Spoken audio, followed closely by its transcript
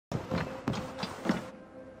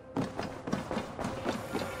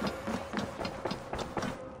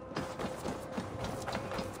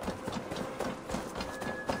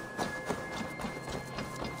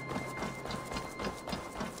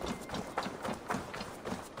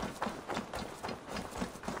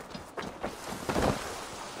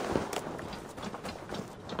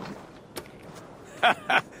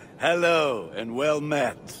Hello, and well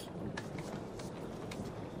met.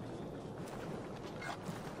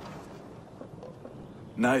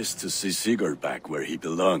 Nice to see Sigurd back where he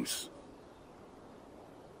belongs.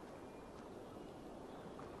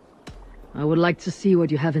 I would like to see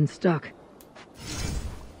what you have in stock.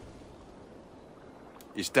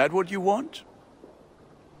 Is that what you want?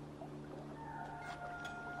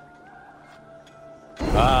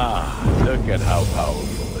 Ah, look at how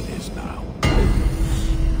powerful it is now.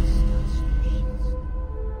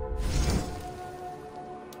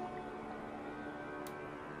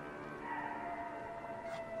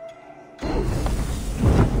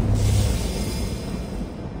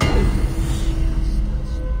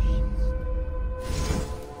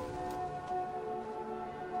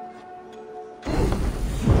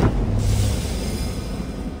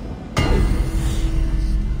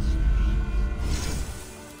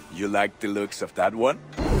 You like the looks of that one?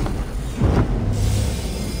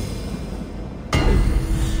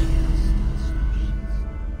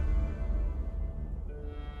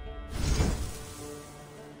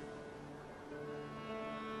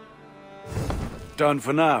 Done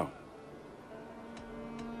for now.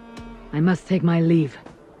 I must take my leave.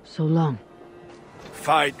 So long.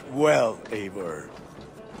 Fight well, Eivor.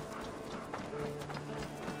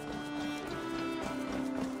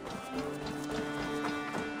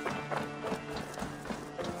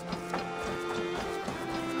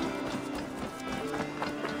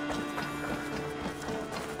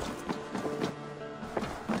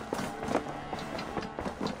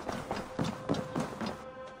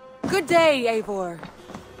 Good day, Eivor.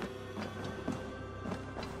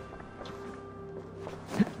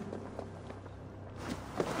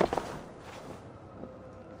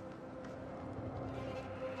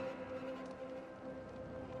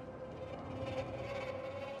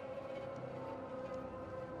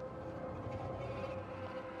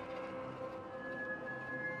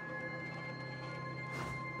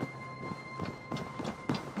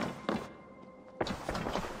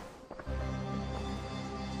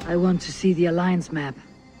 I want to see the Alliance map.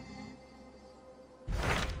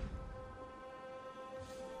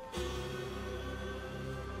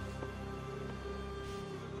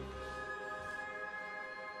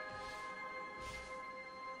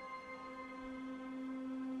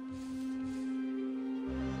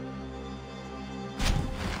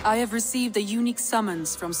 I have received a unique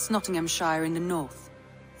summons from Nottinghamshire in the north.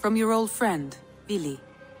 From your old friend, Vili.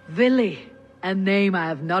 Vili, a name I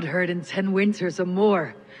have not heard in 10 winters or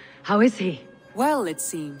more. How is he? Well, it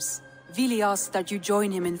seems. Vili asked that you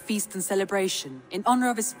join him in feast and celebration, in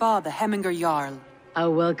honor of his father, Hemminger Jarl. A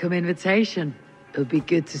welcome invitation. It'll be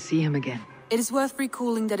good to see him again. It is worth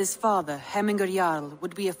recalling that his father, Hemminger Jarl,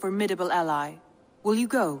 would be a formidable ally. Will you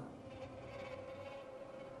go?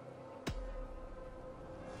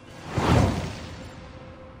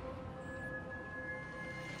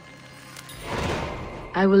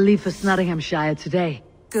 I will leave for Nottinghamshire today.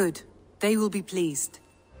 Good. They will be pleased.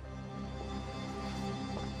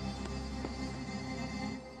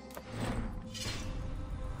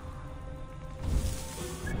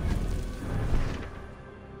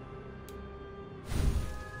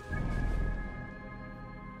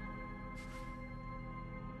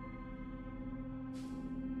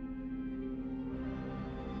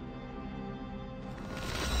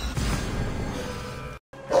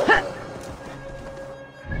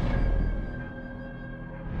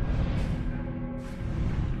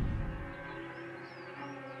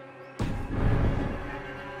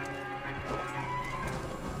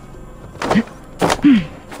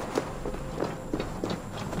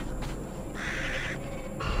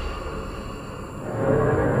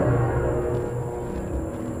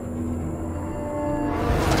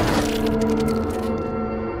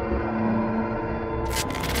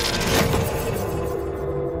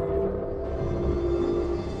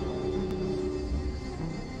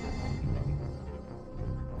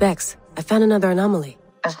 Bex, I found another anomaly.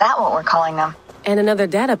 Is that what we're calling them? And another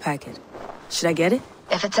data packet. Should I get it?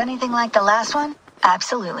 If it's anything like the last one,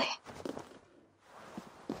 absolutely.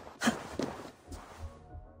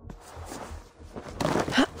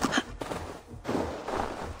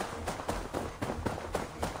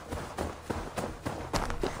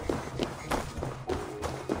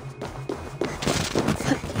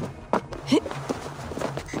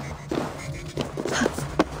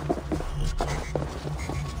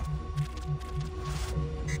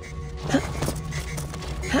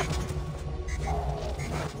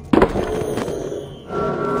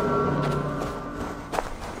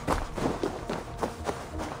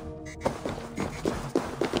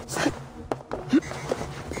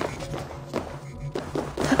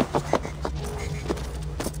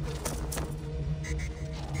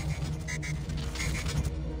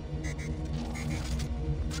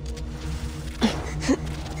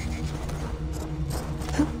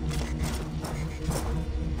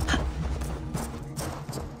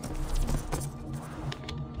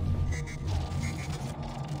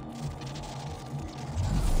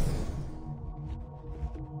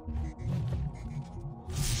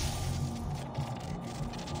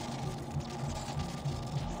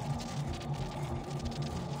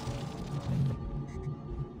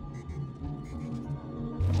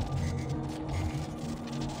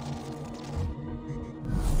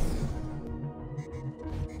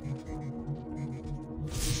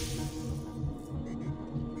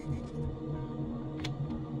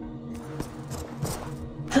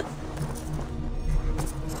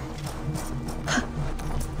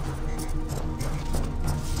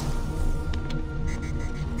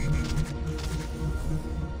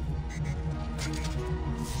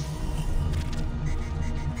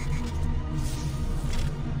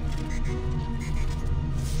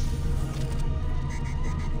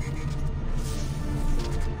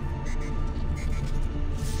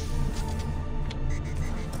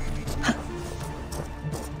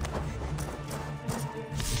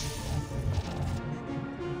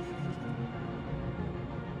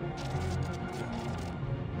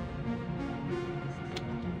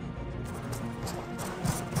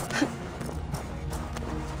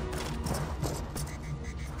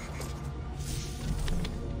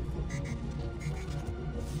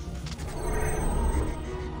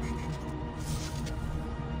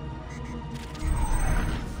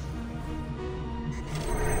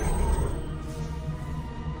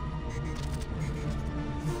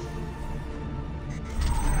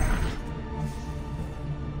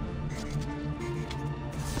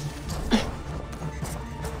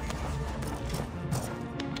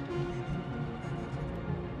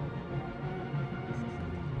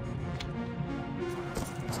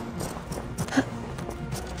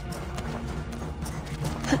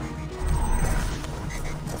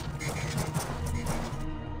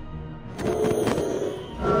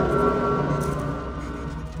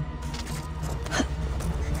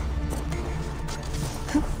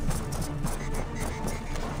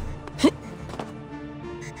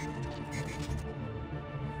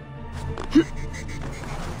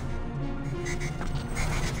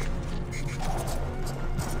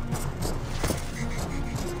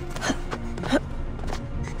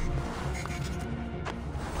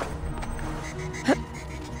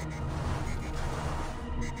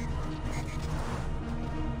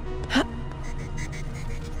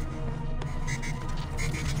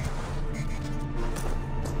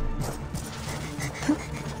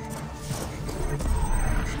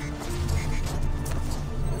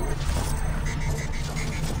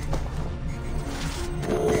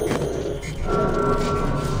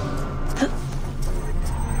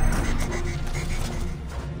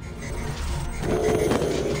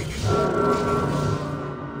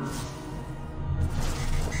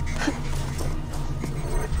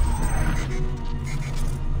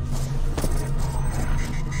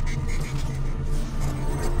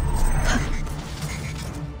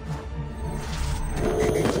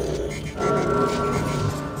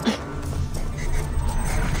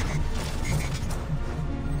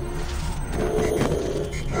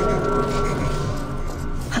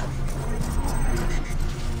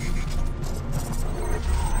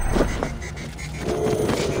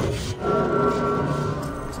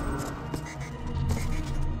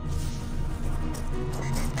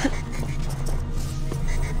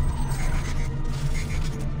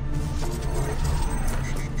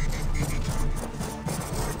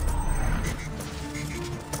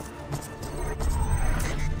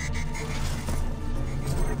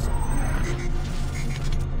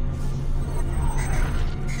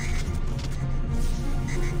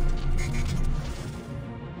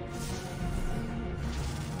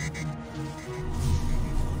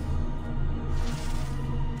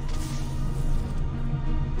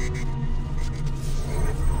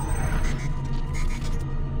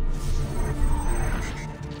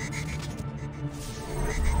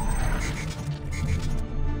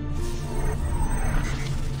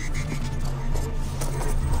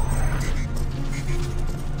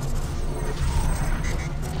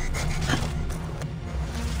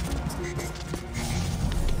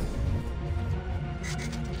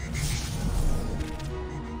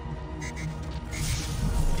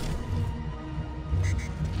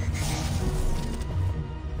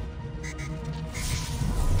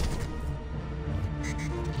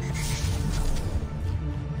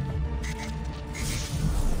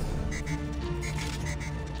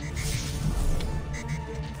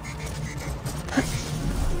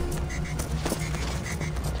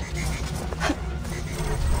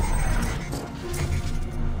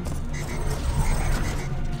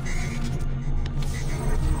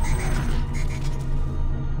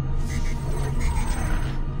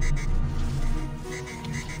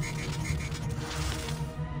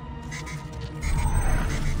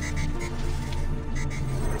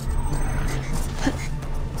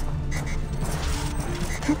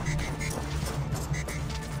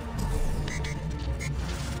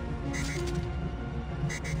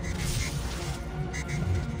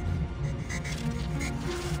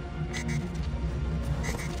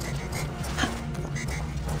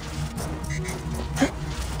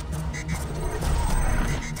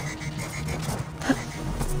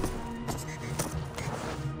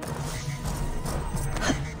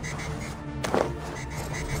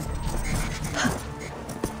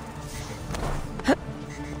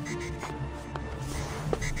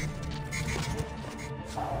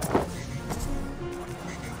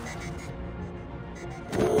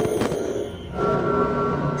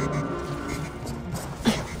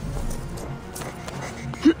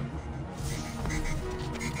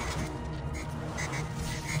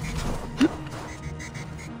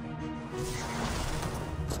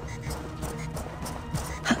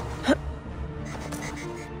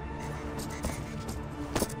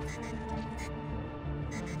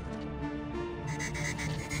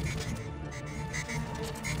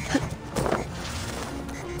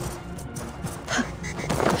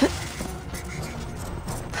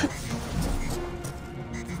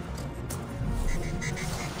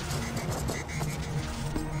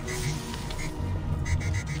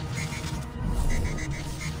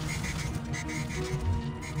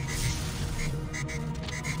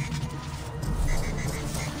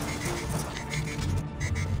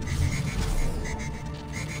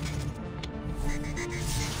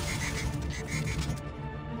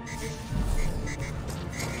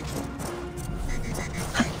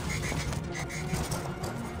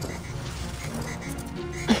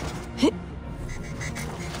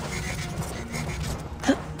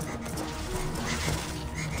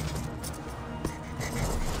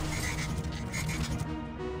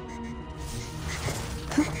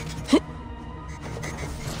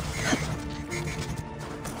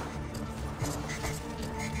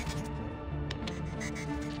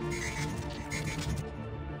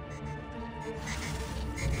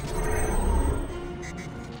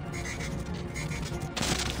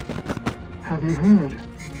 Have you heard?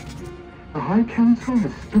 The High Council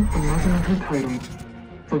has stripped the mother of her title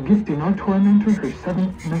for gifting our tormentor her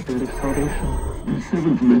seventh method of salvation. The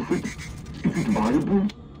seventh method? Is it viable?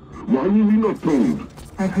 Why were we not told?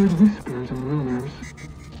 I've heard whispers and rumors.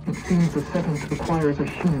 It seems the seventh requires a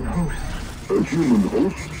human host. A human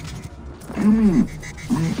host? Do you mean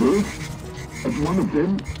rebirth? As one of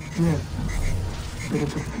them? Yes. But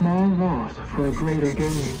it's a small loss for a greater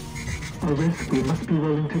gain. A risk we must be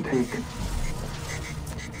willing to take.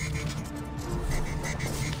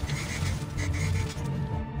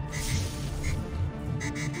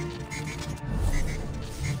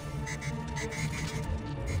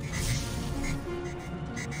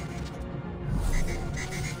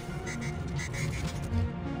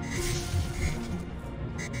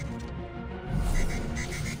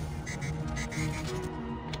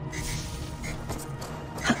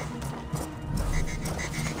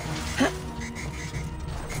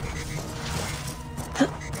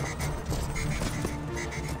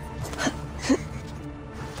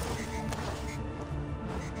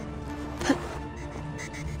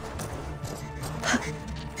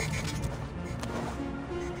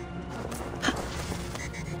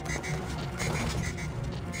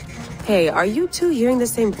 Hey, are you two hearing the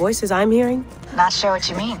same voices I'm hearing? Not sure what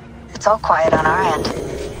you mean. It's all quiet on our end.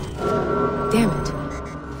 Damn it.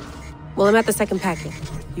 Well, I'm at the second packet.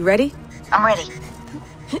 You ready? I'm ready.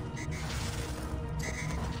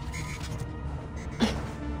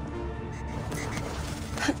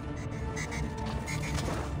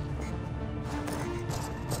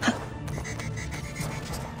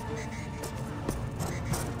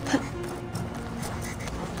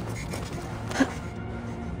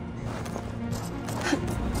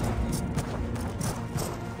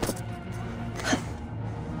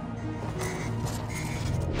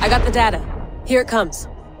 I got the data. Here it comes.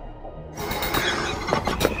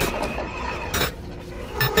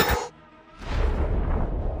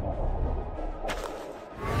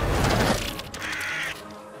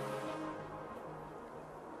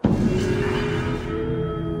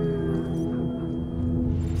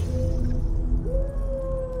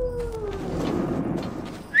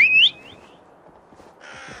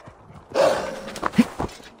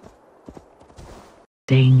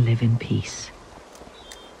 Dane live in peace.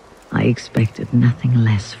 I expected nothing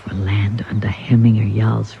less for land under Hemminger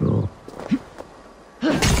Jarl's rule.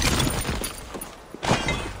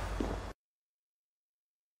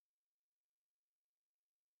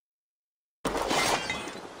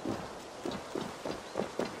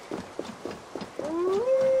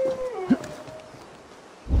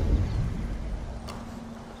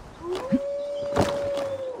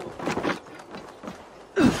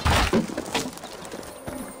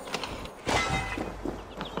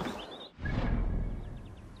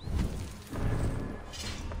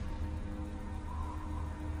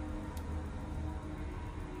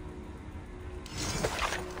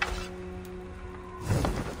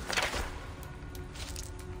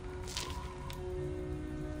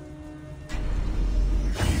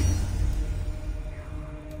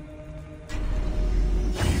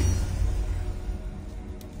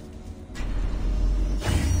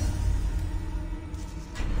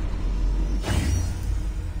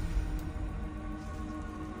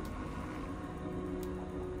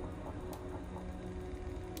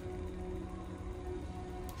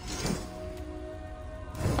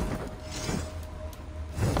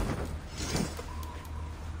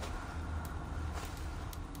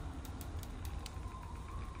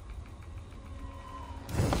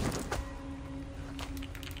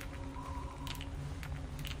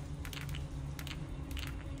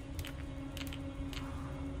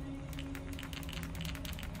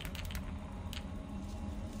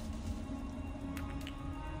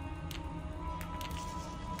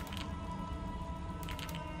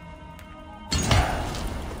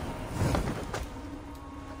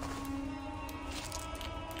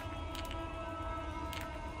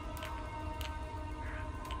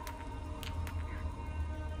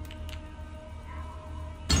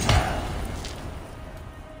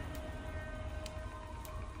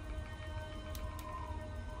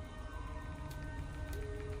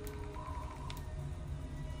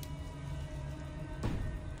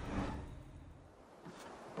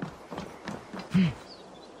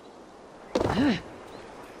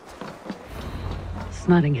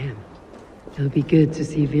 Nottingham. It'll be good to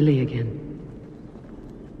see Vili again.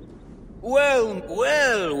 Well,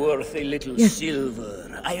 well worth a little Yes.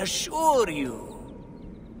 silver, I assure you.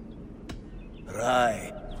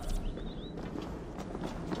 Right.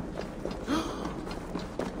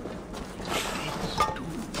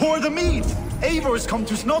 Pour the meat! Eivor has come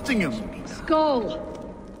to Nottingham! Skull!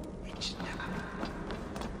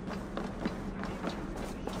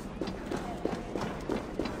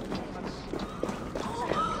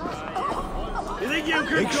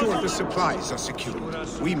 Make sure the supplies are secured.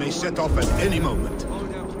 We may set off at any moment.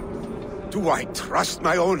 Do I trust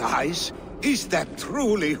my own eyes? Is that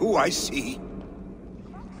truly who I see?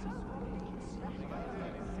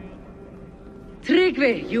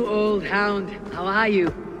 Tryggvi, you old hound. How are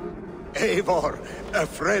you? Eivor, a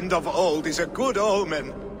friend of old is a good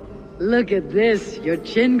omen. Look at this. Your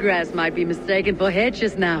chin grass might be mistaken for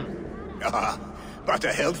hedges now. Ah, but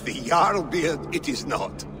a healthy Jarl beard it is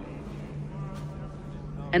not.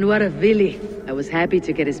 And what of Vili? I was happy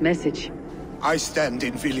to get his message. I stand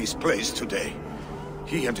in Vili's place today.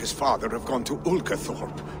 He and his father have gone to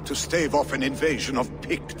Ulkathorpe to stave off an invasion of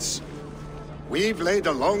Picts. We've laid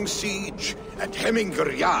a long siege, and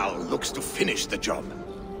Hemminger Jarl looks to finish the job.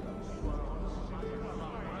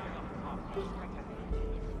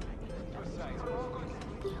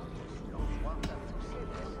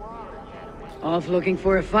 Off looking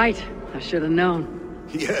for a fight. I should have known.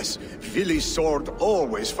 Yes, Vili's sword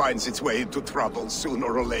always finds its way into trouble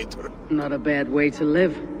sooner or later. Not a bad way to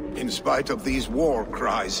live. In spite of these war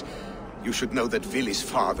cries, you should know that Vili's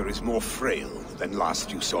father is more frail than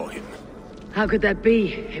last you saw him. How could that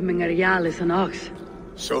be? Hemminger Jarl is an ox.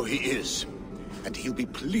 So he is. And he'll be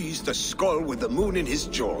pleased to skull with the moon in his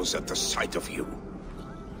jaws at the sight of you.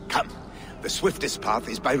 Come, the swiftest path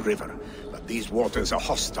is by river, but these waters are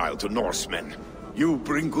hostile to Norsemen. You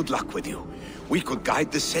bring good luck with you. We could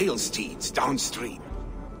guide the sail steeds downstream.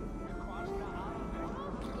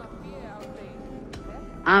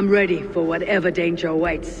 I'm ready for whatever danger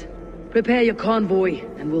awaits. Prepare your convoy,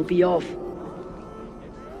 and we'll be off.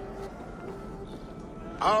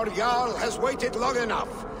 Our Jarl has waited long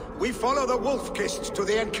enough. We follow the Wolf-Kist to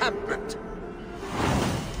the encampment.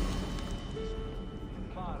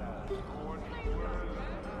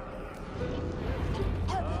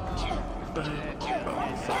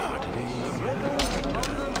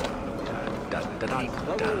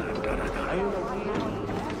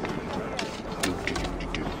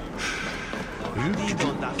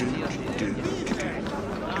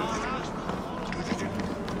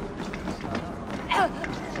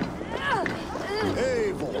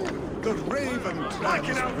 Eivor, the Raven clan.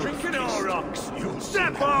 Backing out drinking our rocks.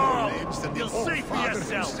 Step off! You'll see for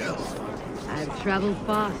yourself. I've traveled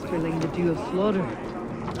fast, filling the dew of slaughter.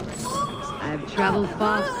 I've traveled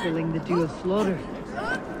fast, filling the dew of slaughter.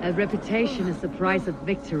 A reputation is the price of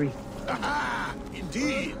victory. Aha!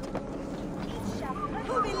 Indeed!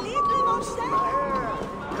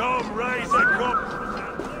 Come, raise a cup.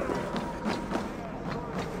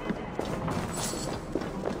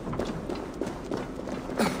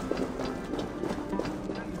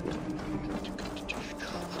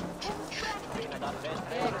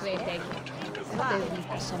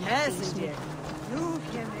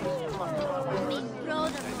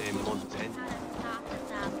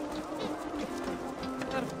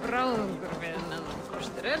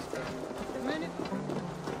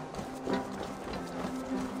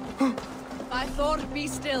 By Thor, be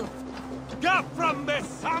still. Get from this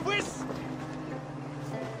sandwich!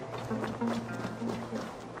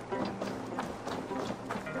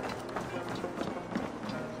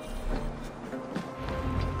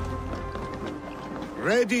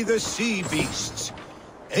 Ready the sea beasts.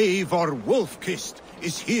 Eivor Wolf-Kist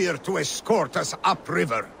is here to escort us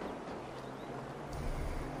upriver.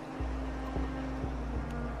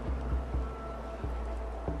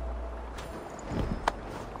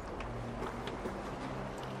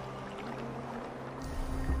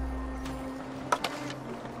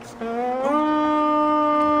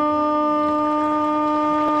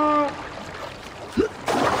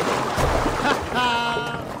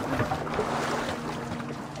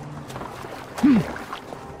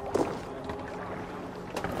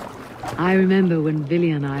 I remember when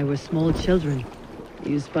Vili and I were small children.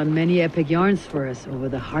 You spun many epic yarns for us over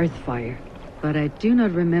the hearth fire. But I do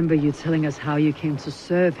not remember you telling us how you came to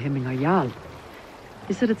serve Hemminger Jarl.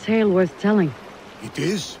 Is it a tale worth telling? It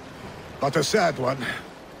is, but a sad one.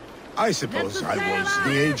 I suppose I was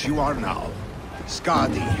the age you are now.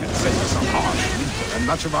 Skadi had sent us a harsh winter, and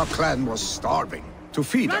much of our clan was starving. To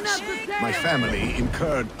feed us, my family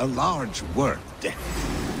incurred a large work debt.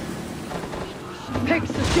 Pix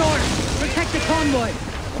is yours! Protect the convoy!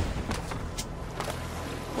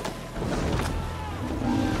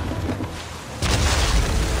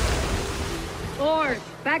 Oars,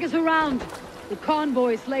 back us around! The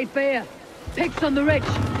convoy is laid bare. Pix on the ridge!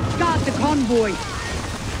 Guard the convoy!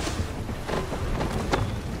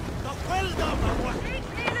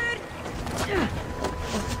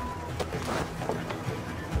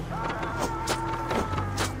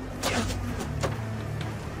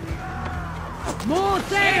 More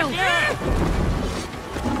sail!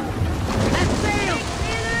 Let's sail!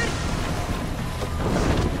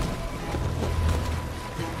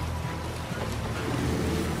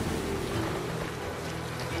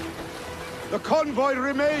 The convoy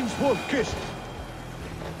remains wolf-kissed.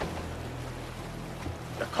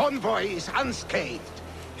 The convoy is unscathed.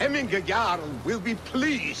 Hemminger Jarl will be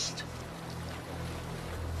pleased.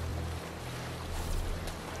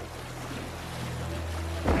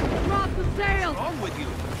 Drop the sail! What's wrong with you?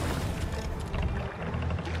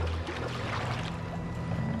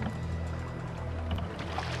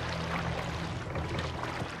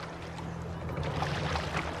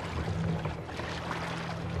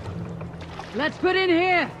 Let's put in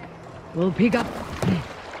here! We'll pick up...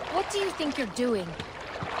 What do you think you're doing?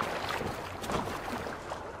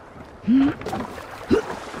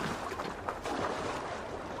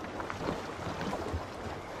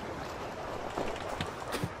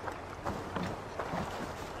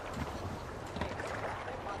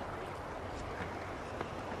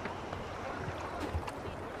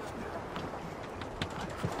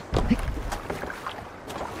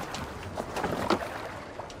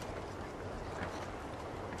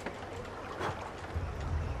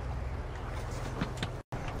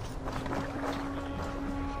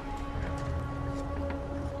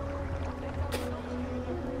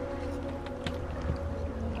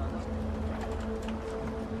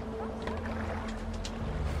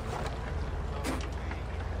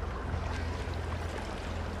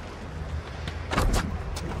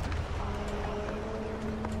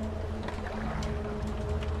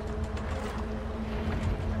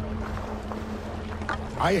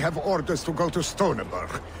 I have orders to go to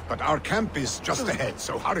Stoneberg, but our camp is just ahead,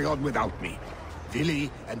 so hurry on without me.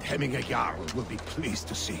 Vili and Hemminger Jarl will be pleased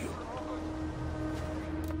to see you.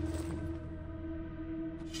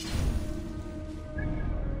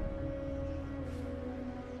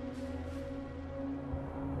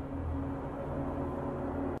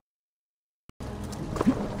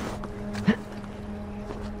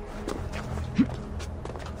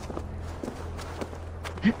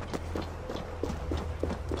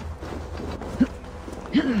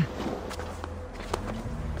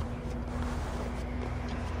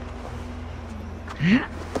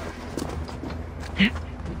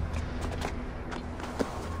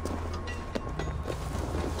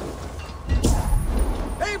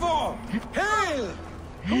 Eivor! Hail!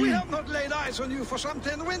 We have not laid eyes on you for some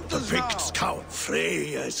 10 winters The now. picked scout,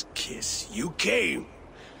 Freya's kiss. You came.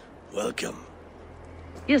 Welcome.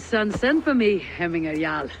 Your son sent for me, Hemminger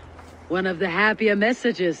Jarl. One of the happier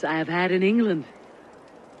messages I have had in England.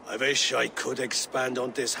 I wish I could expand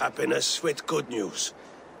on this happiness with good news.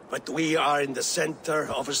 But we are in the center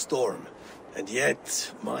of a storm. And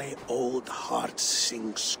yet, my old heart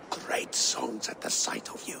sings great songs at the sight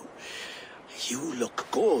of you. You look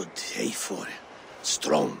good, Eivor.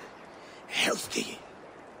 Strong, healthy.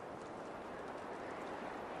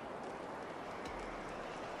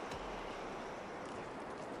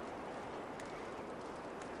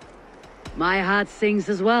 My heart sings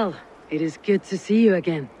as well. It is good to see you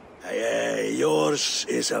again. Yours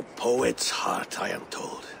is a poet's heart, I am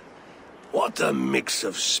told. What a mix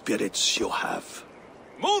of spirits you have.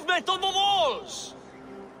 Movement on the walls!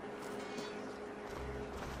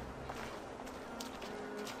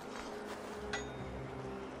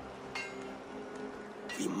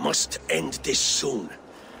 We must end this soon,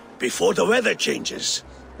 before the weather changes.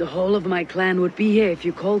 The whole of my clan would be here if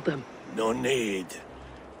you called them. No need.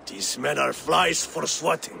 These men are flies for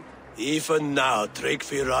swatting. Even now,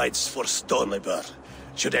 Tryggvi rides for Stoneberg.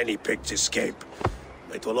 Should any Picts escape,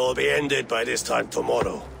 it will all be ended by this time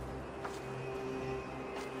tomorrow.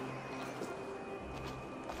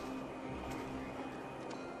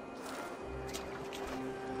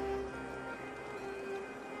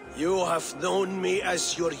 You have known me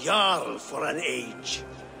as your Jarl for an age.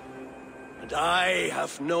 And I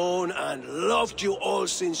have known and loved you all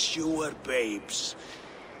since you were babes.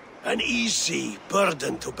 An easy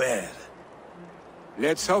burden to bear.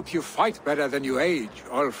 Let's hope you fight better than you age,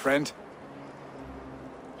 old friend.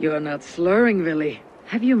 You're not slurring, Vili.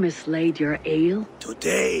 Have you mislaid your ale?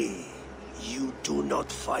 Today, you do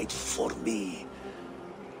not fight for me.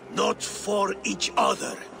 Not for each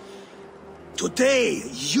other. Today,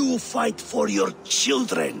 you fight for your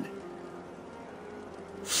children.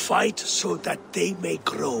 Fight so that they may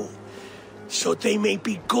grow. So they may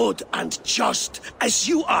be good and just as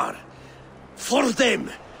you are. For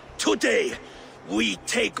them, today, we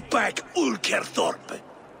take back Ulkerthorpe.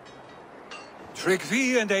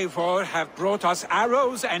 Tryggvi and Eivor have brought us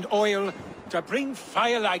arrows and oil to bring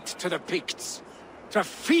firelight to the Picts, to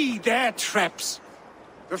feed their traps.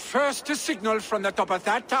 The first to signal from the top of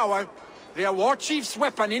that tower, their war chief's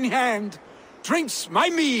weapon in hand, drinks my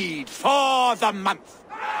mead for the month.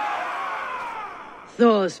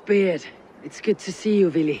 So be it. It's good to see you,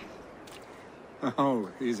 Vili. Oh,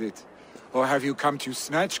 is it? Or have you come to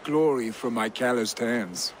snatch glory from my calloused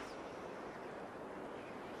hands?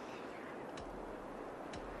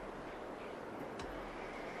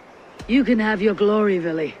 You can have your glory,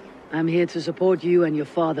 Vili. I'm here to support you and your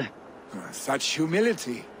father. Such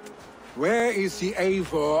humility. Where is the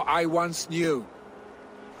Eivor I once knew?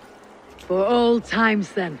 For old times,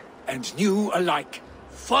 then. And new alike.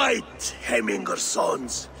 Fight, Hemminger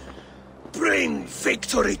sons. Bring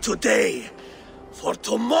victory today. For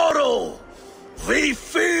tomorrow, we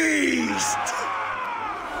feast!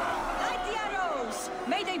 Light the arrows!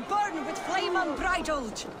 May they burn with flame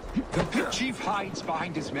unbridled! The pit chief hides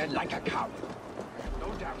behind his men like a coward.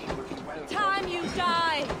 No doubt he will be well. Time you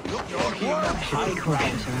die! Look your worm high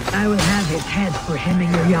ground. I will have his head for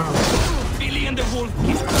hemming your Jarl. Billy and the wolf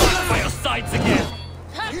is by your sides again.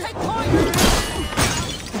 Take point!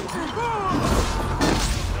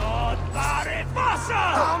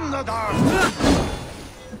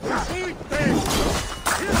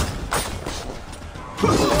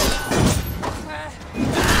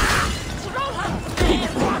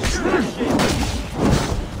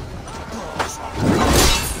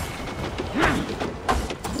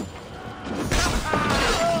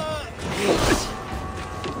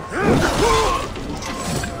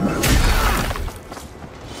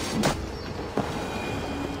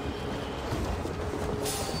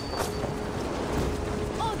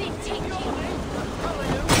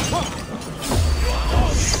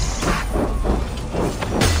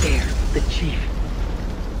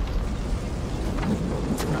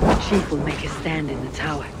 Chief will make a stand in the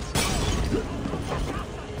tower.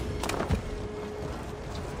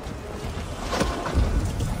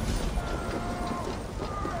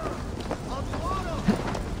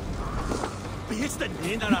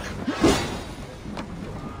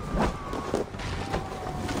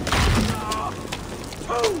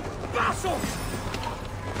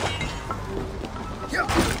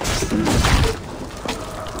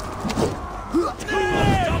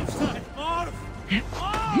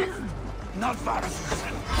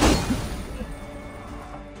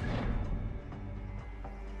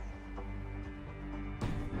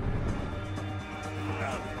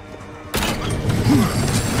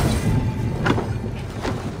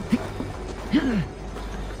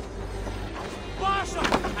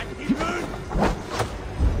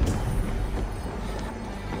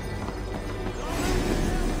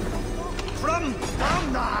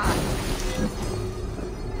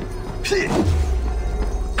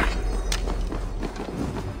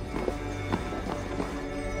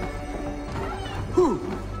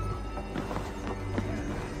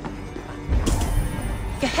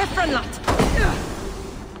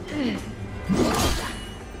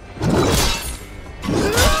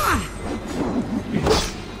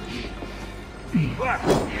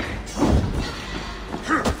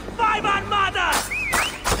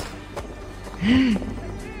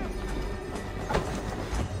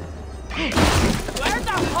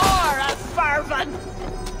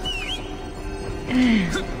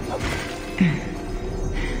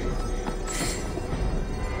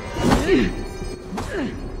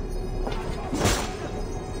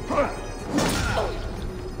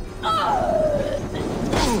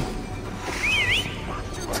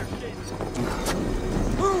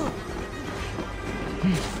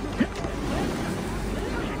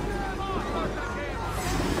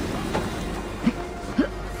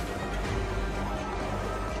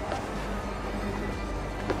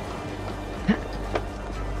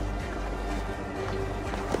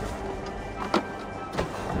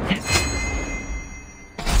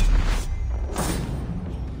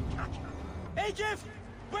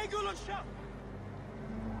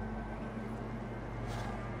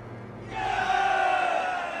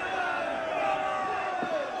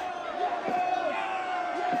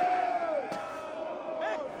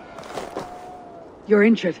 You're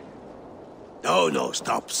injured. No,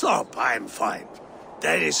 stop. I'm fine.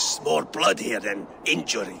 There is more blood here than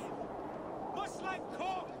injury.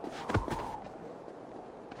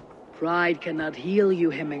 Pride cannot heal you,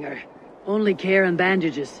 Hemminger. Only care and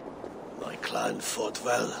bandages. My clan fought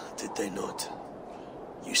well, did they not?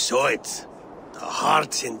 You saw it. The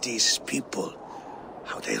heart in these people.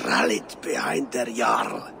 How they rallied behind their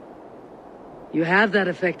Jarl. You have that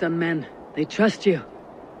effect on men. They trust you.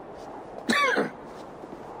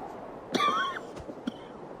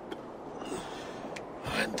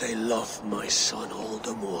 And they love my son all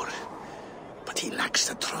the more. But he lacks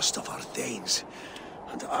the trust of our Danes.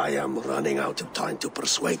 And I am running out of time to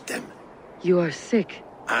persuade them. You are sick.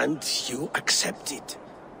 And you accept it.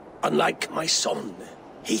 Unlike my son,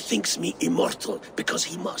 he thinks me immortal because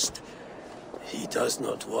he must. He does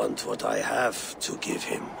not want what I have to give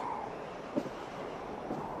him.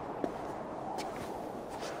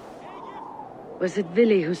 Was it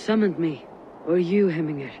Vili who summoned me? Or you,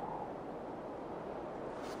 Hemminger?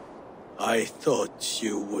 I thought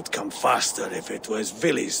you would come faster if it was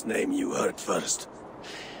Vili's name you heard first.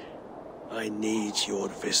 I need your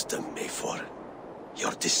wisdom, Eivor.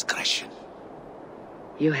 Your discretion.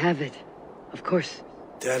 You have it. Of course.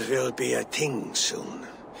 There will be a thing soon,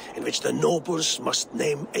 in which the nobles must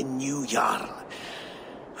name a new Jarl.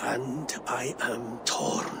 And I am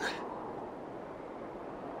torn.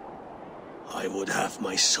 I would have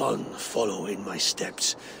my son follow in my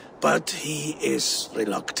steps, but he is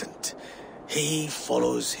reluctant. He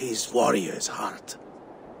follows his warrior's heart.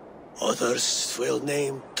 Others will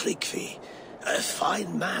name Tryggvi, a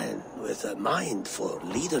fine man with a mind for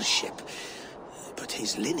leadership. But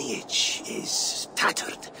his lineage is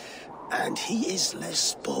tattered, and he is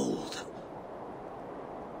less bold.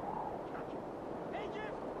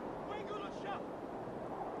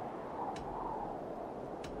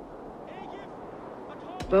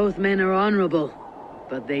 Both men are honorable,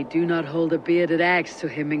 but they do not hold a bearded axe to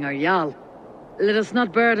Hemminger Jarl. Let us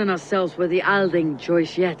not burden ourselves with the Alding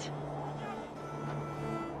choice yet.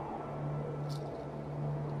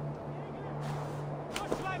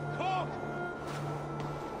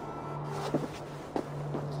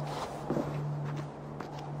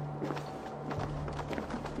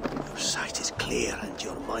 Your sight is clear and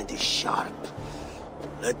your mind is sharp.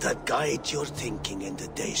 Let that guide your thinking in the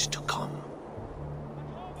days to come.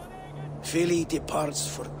 Vili departs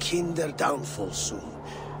for Kinder downfall soon.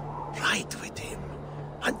 Ride with him,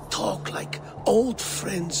 and talk like old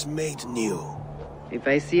friends made new. If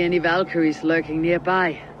I see any Valkyries lurking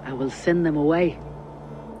nearby, I will send them away.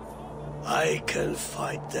 I can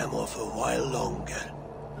fight them off a while longer.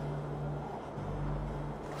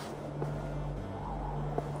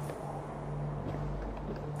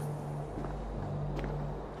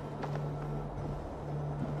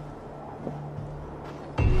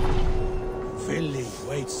 Vili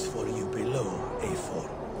waits for you below, Eivor.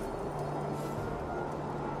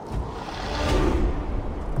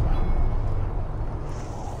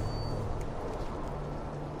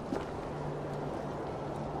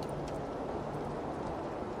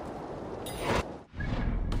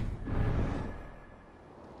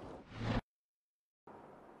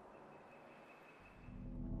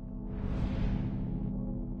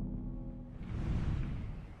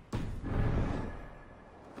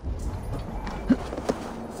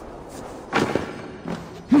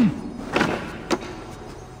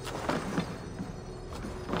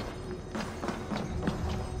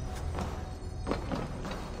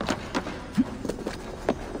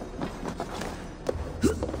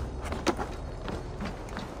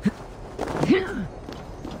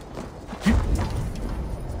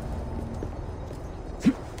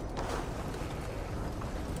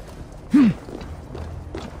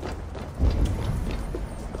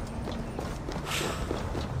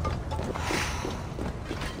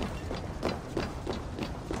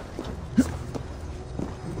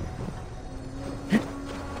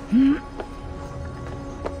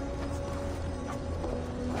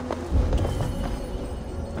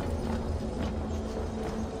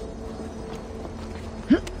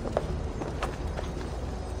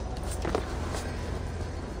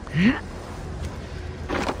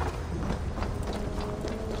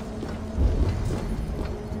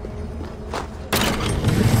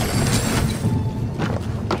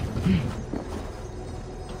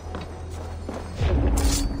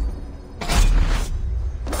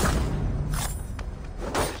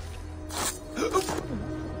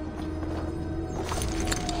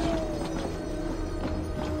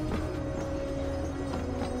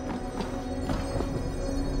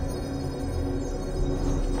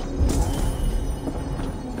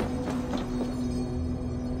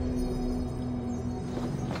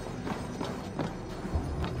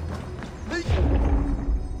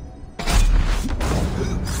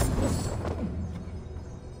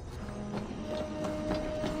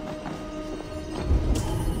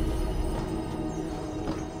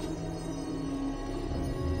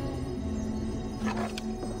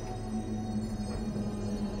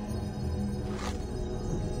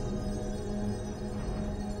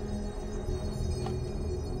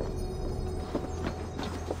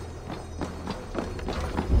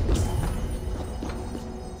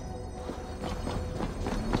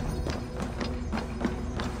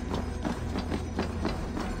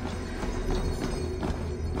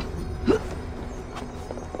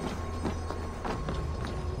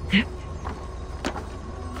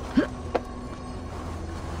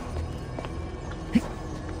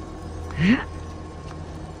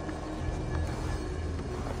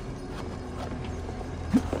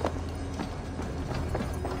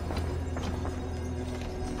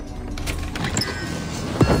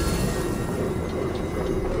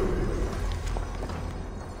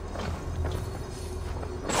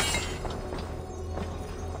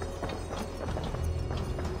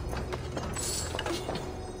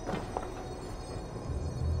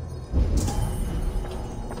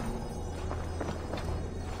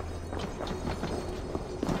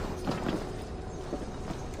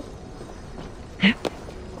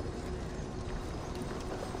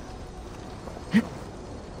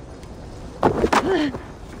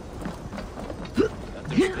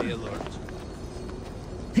 Stay alert.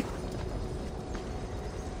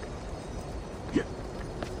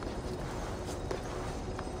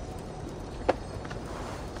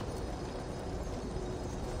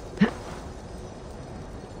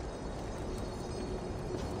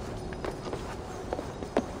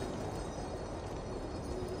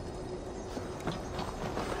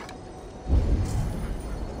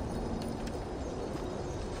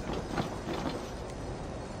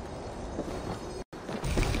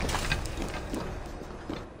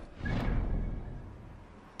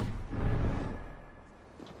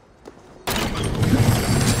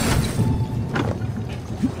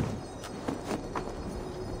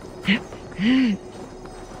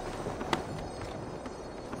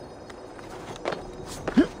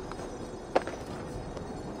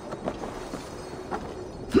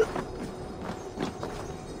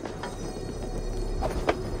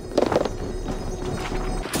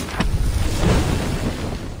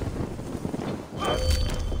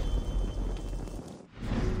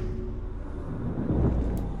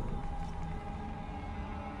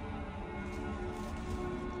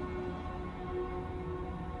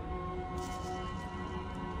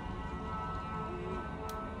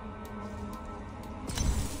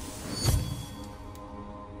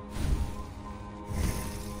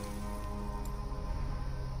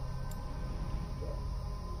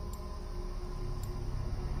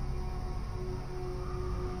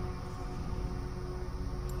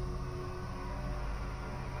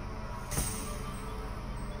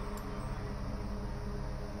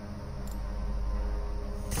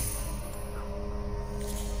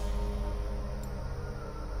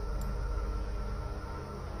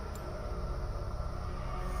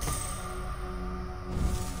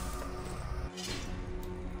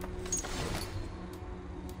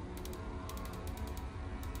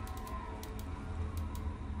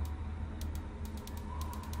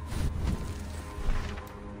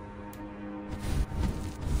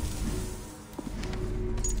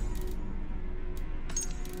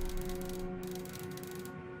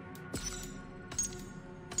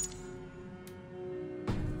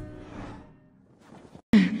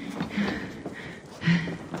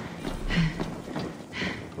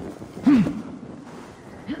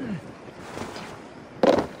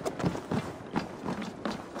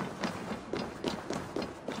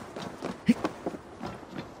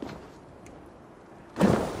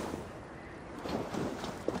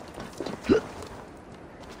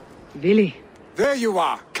 Vili. There you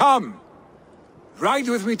are! Come! Ride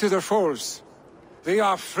with me to the falls. They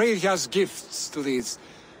are Freya's gifts to these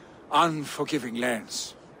unforgiving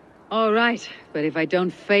lands. All right, but if I don't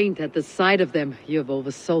faint at the sight of them, you've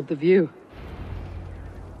oversold the view.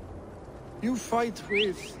 You fight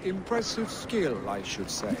with impressive skill, I should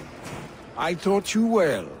say. I taught you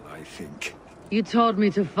well, I think. You taught me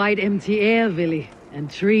to fight empty air, Vili, and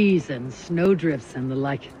trees and snowdrifts and the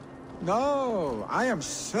like. No, I am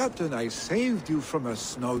certain I saved you from a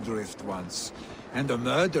snowdrift once, and a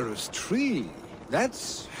murderous tree.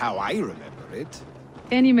 That's how I remember it.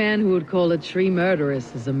 Any man who would call a tree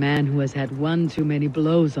murderous is a man who has had one too many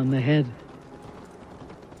blows on the head.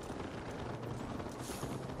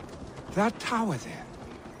 That tower there,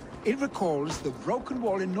 it recalls the broken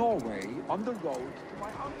wall in Norway on the road to my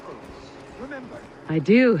uncle's. Remember? I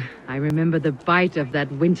do. I remember the bite of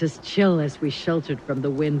that winter's chill as we sheltered from the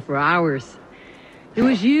wind for hours. It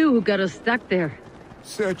was you who got us stuck there.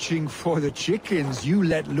 Searching for the chickens you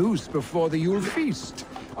let loose before the Yule feast.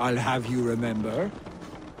 I'll have you remember.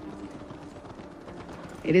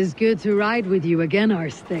 It is good to ride with you again,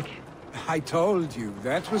 Arstick. I told you,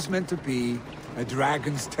 that was meant to be a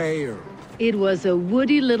dragon's tail. It was a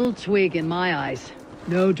woody little twig in my eyes.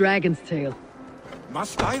 No dragon's tail.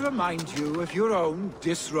 Must I remind you of your own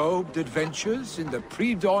disrobed adventures in the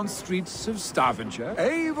pre-dawn streets of Stavanger?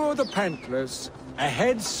 Eivor the Pantless, a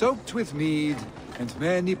head soaked with mead, and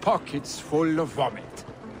many pockets full of vomit.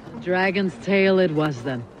 Dragon's tail it was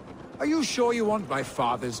then. Are you sure you want my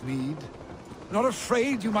father's mead? Not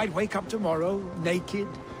afraid you might wake up tomorrow, naked,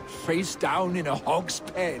 face down in a hog's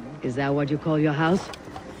pen? Is that what you call your house?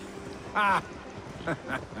 Ah!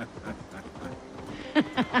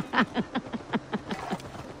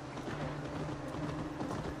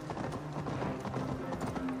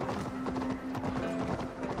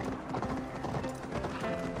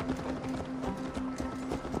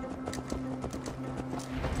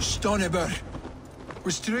 Stoneber!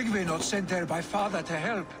 Was Tryggve not sent there by father to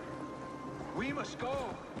help? We must go.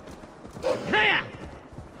 There!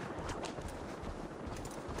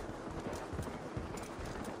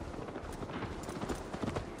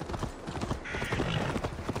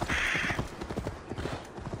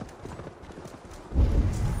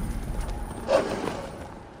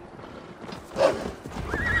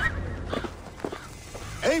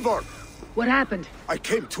 Eivor! What happened? I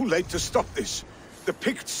came too late to stop this. The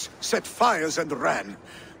Picts set fires and ran.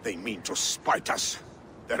 They mean to spite us.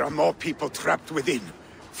 There are more people trapped within.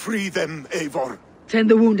 Free them, Eivor. Tend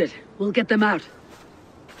the wounded. We'll get them out.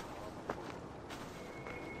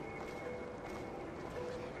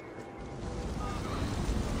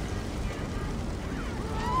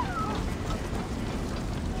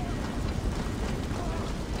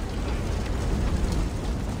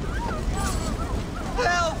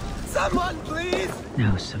 Help! Someone, please!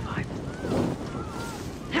 No survival.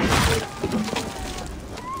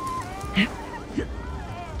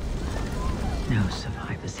 No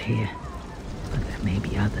survivors here. But there may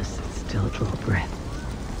be others that still draw breath.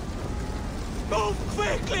 Move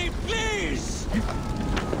quickly, please!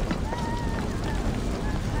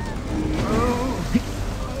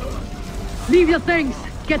 Leave your things!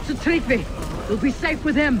 Get to Tryggve! We'll be safe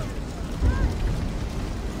with him!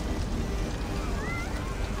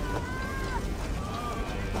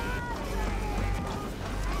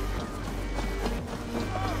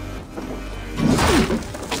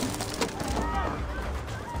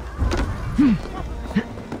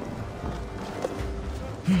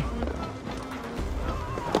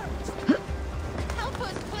 Help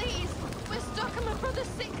us, please! We're stuck and my brother's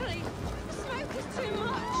sickly. The smoke is too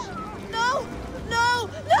much. No! No!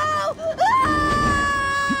 No!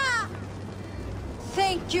 Ah!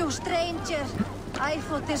 Thank you, stranger. I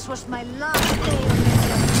thought this was my last day on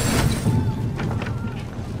this.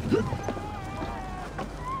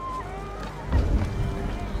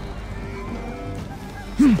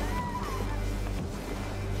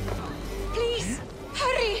 Please!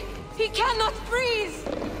 Hurry! He cannot breathe!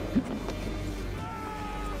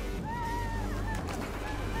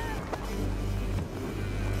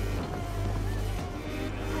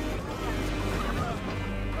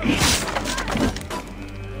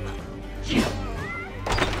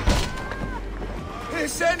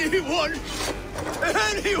 Is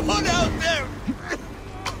anyone out there?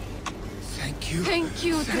 Thank you. Thank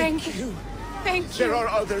you, thank you. Thank you. There are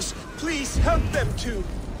others. Please help them too.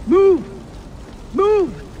 Move!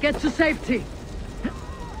 Move! Get to safety!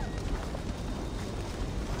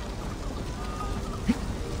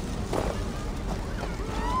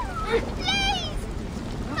 Please!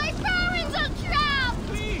 My parents are trapped!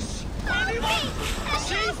 Please! Anyone!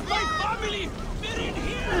 Save my family! They're in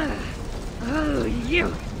here! Oh,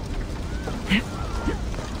 you!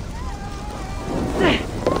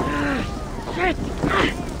 Shit!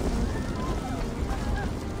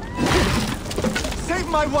 Save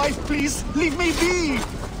my wife, please! Leave me be!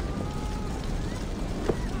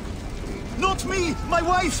 Not me! My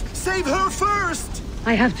wife! Save her first!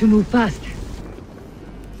 I have to move fast.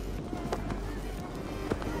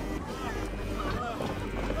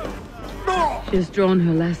 She's drawn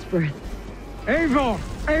her last breath. Eivor!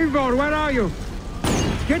 Eivor, where are you?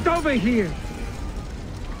 Get over here!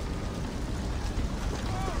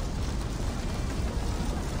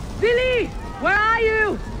 Billy! Where are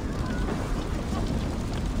you?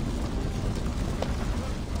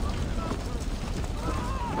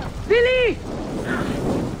 Billy!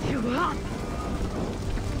 Too hot.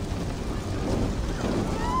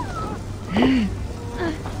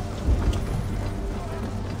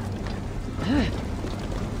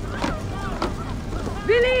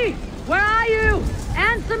 Billy! Where are you?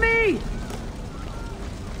 Answer me!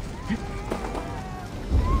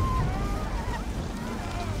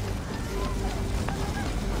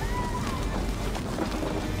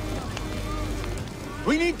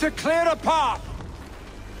 We need to clear a path!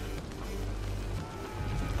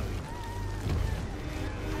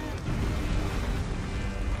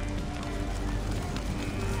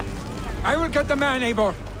 I will get the man,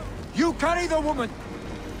 Eivor. You carry the woman.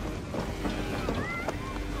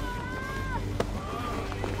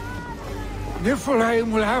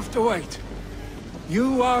 Niflheim will have to wait.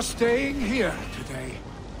 You are staying here today.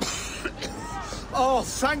 Oh,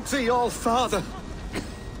 thank thee, old father.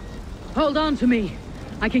 Hold on to me.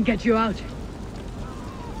 I can get you out.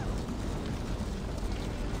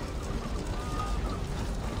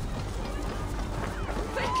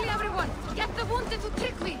 Quickly, everyone! Get the wounded to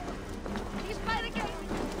Trickley! He's by the gate!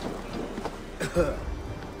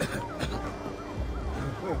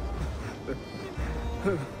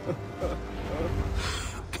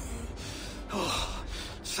 Oh,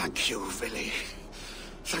 thank you, Villy.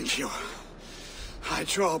 Thank you. I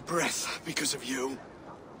draw breath because of you.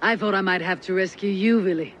 I thought I might have to rescue you,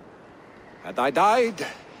 Willy. Had I died,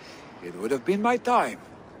 it would have been my time.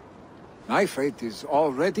 My fate is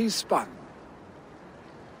already spun.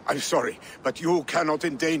 I'm sorry, but you cannot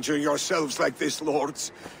endanger yourselves like this,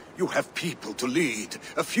 lords. You have people to lead,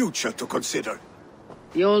 a future to consider.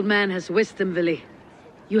 The old man has wisdom, Willy.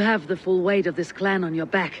 You have the full weight of this clan on your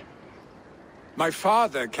back. My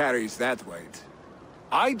father carries that weight.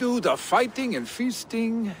 I do the fighting and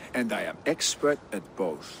feasting, and I am expert at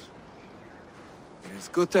both. It is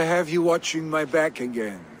good to have you watching my back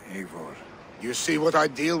again, Eivor. You see what I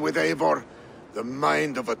deal with, Eivor? The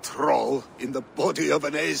mind of a troll in the body of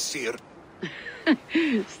an Aesir.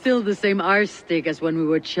 Still the same arse-stick as when we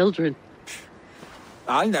were children.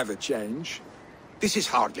 I'll never change. This is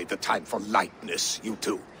hardly the time for lightness, you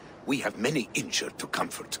two. We have many injured to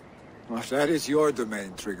comfort. Well, that is your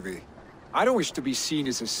domain, Trigby. I don't wish to be seen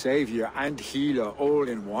as a savior and healer all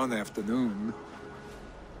in one afternoon.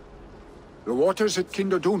 The waters at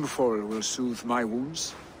Kinderdunfall will soothe my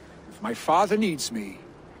wounds. If my father needs me,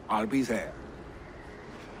 I'll be there.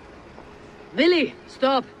 Willy,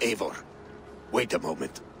 stop! Eivor, wait a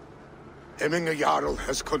moment. Hemminger Jarl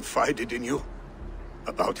has confided in you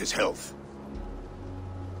about his health.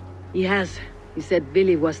 He has. He said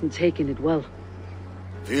Willy wasn't taking it well.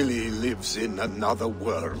 Willy lives in another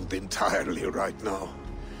world entirely right now.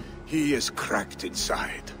 He is cracked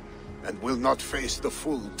inside, and will not face the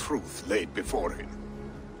full truth laid before him.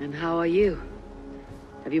 And how are you?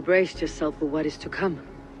 Have you braced yourself for what is to come?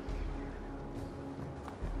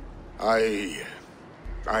 I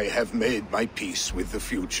have made my peace with the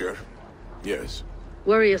future, yes.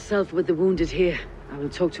 Worry yourself with the wounded here. I will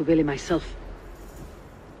talk to Willy myself.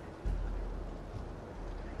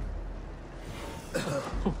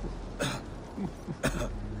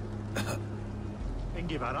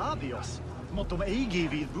 Engevaradios, motum eigi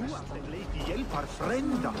vid vuat, leti hjälpar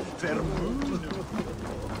frända, vermun.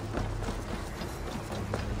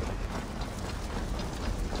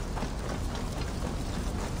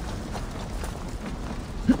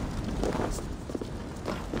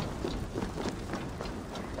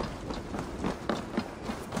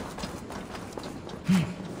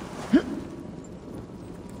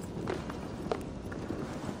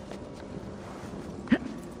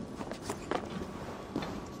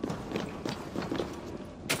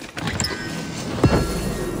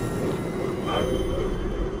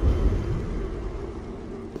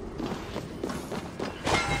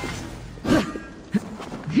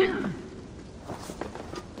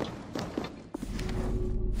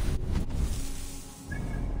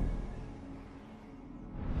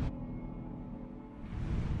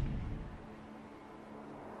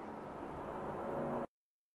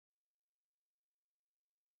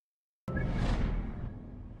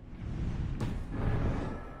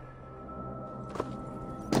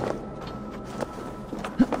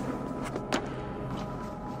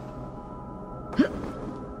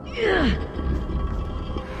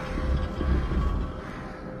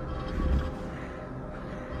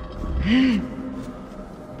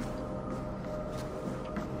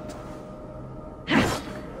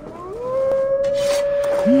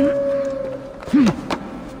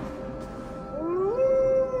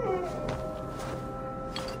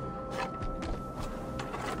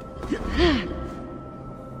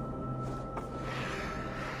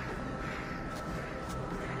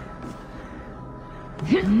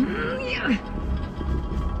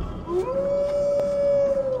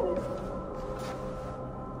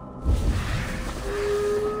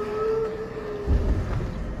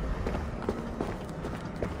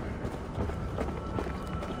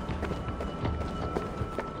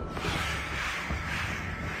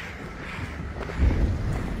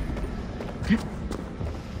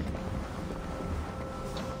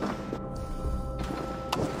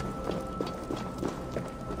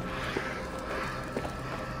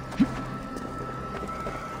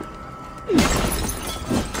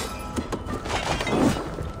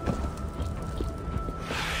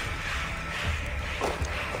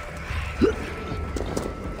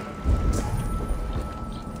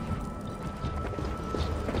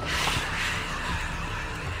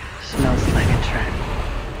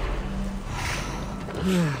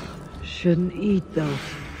 Shouldn't eat those.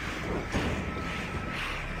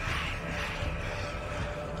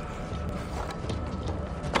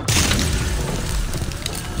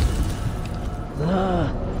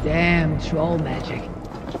 Ugh, damn troll magic.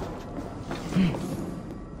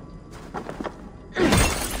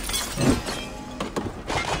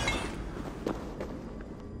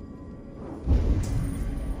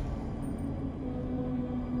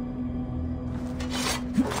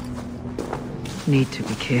 Need to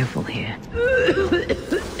be careful here.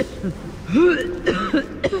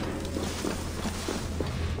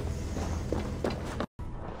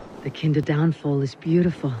 The Kinder downfall is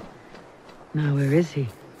beautiful. Now where is he?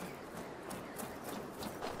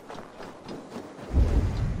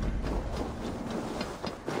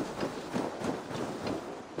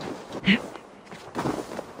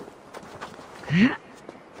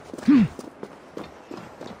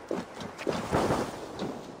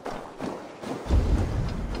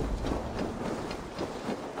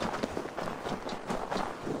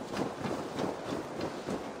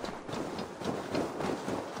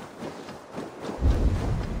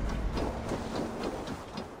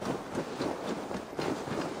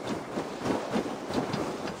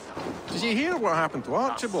 Did you hear what happened to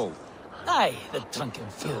Archibald? Aye, the drunken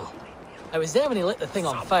fool. I was there when he lit the thing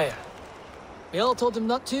on fire. We all told him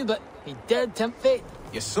not to, but he dared tempt fate.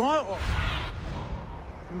 You saw it?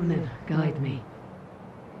 Ronan, guide me.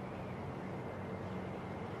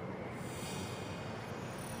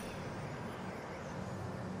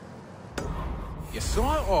 You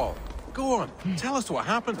saw it all? Go on, tell us what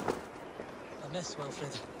happened. A miss,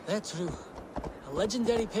 Wilfred. They're true. A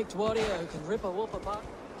legendary picked warrior who can rip a wolf apart.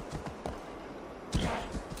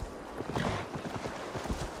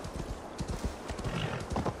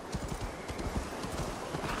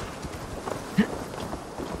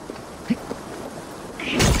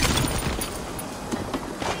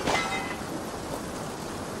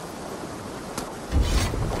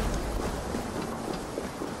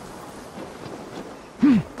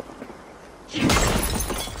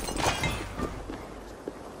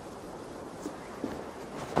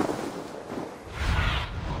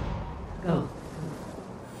 Go.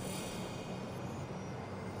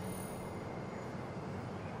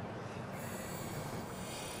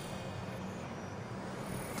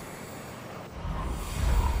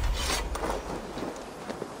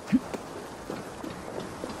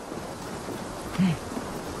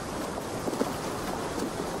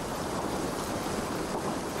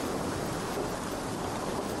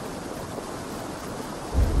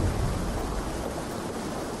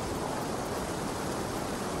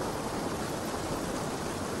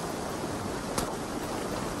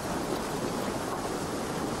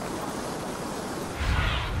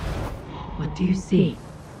 What do you see?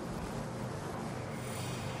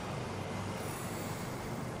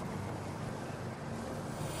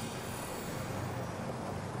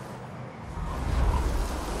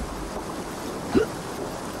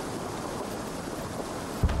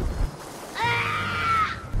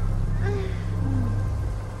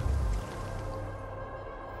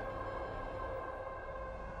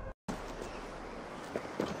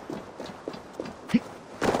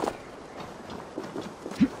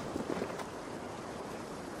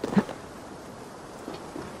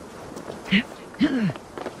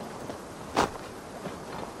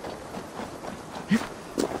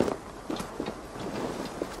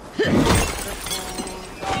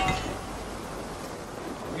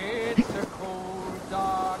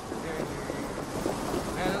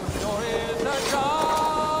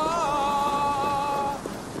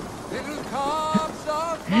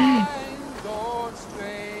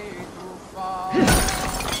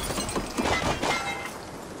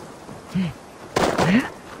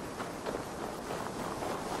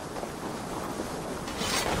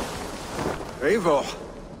 Eivor,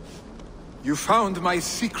 you found my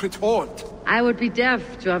secret haunt. I would be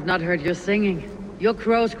deaf to have not heard your singing. Your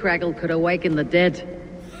crow's crackle could awaken the dead.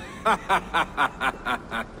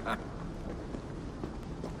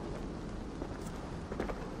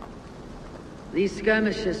 These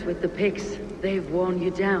skirmishes with the Picts, they've worn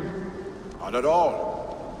you down. Not at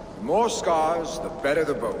all. The more scars, the better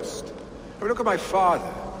the boast. I mean, look at my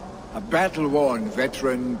father. A battle-worn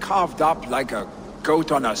veteran, carved up like a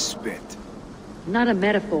goat on a spit. Not a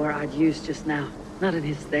metaphor I'd use just now. Not in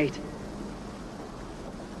his state.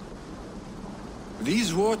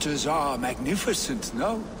 These waters are magnificent,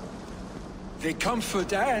 no? They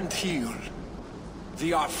comfort and heal.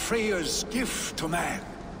 They are Freya's gift to man.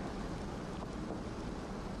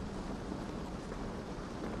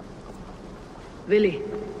 Vili,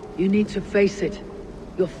 you need to face it.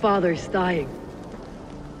 Your father is dying.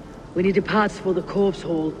 When he departs for the corpse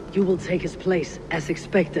hall, you will take his place, as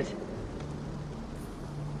expected.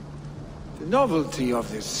 The novelty of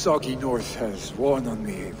this soggy north has worn on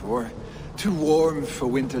me, Eivor. Too warm for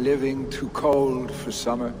winter living, too cold for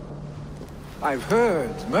summer. I've heard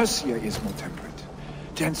Mercia is more temperate.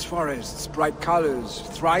 Dense forests, bright colors,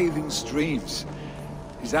 thriving streams.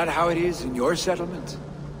 Is that how it is in your settlement?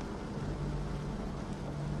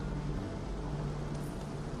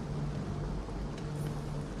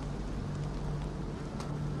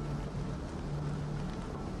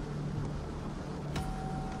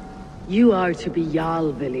 You are to be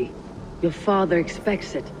Jarl, Vili. Your father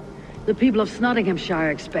expects it. The people of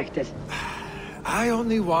Nottinghamshire expect it. I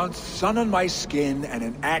only want sun on my skin and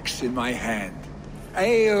an axe in my hand.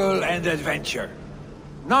 Ale and adventure.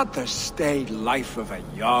 Not the staid life of a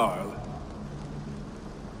Jarl.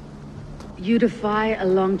 You defy a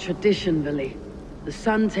long tradition, Vili. The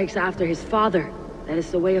son takes after his father. That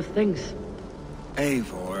is the way of things.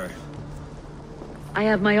 Eivor. I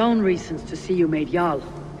have my own reasons to see you made Jarl.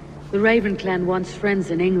 The Raven clan wants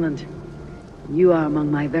friends in England. You are among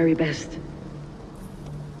my very best.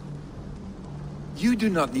 You do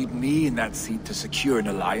not need me in that seat to secure an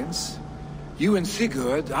alliance. You and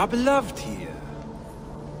Sigurd are beloved here.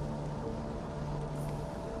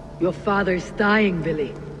 Your father is dying,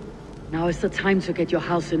 Vili. Now is the time to get your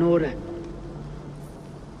house in order.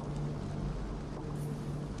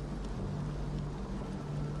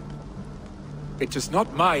 It is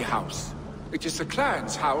not my house. It is the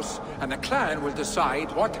clan's house, and the clan will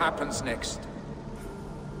decide what happens next.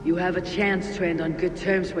 You have a chance to end on good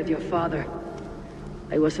terms with your father.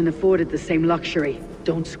 I wasn't afforded the same luxury.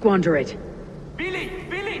 Don't squander it.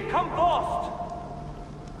 Billy, come fast!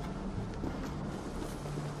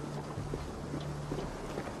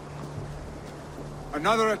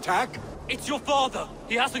 Another attack? It's your father.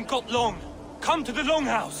 He hasn't got long. Come to the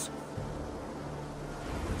Longhouse.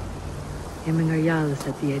 Hemminger Jarl is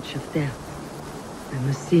at the edge of death. I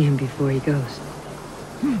must see him before he goes.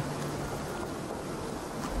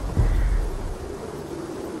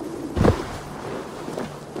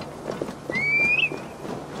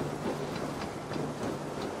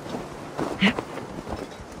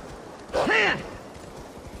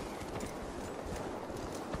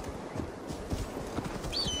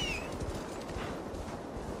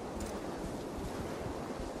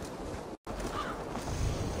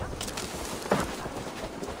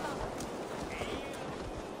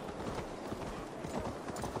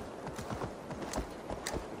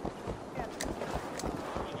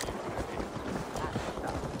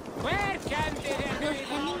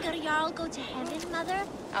 Go to heaven, Mother?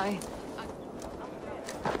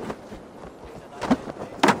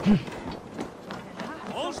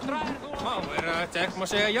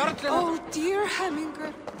 Oh, dear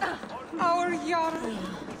Hemminger. Our Jarl.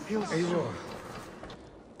 Eivor.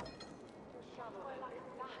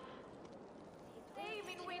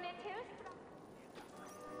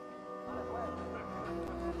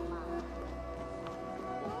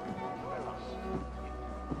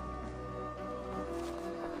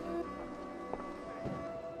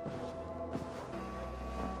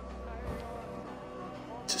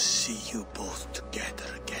 You both together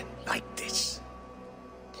again like this.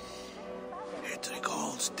 It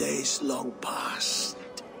recalls days long past.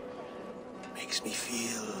 Makes me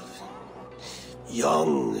feel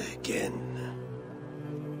young again.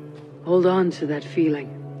 Hold on to that feeling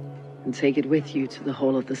and take it with you to the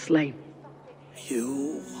Hall of the Slain.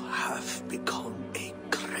 You have become a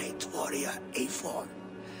great warrior, Eivor.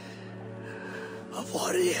 A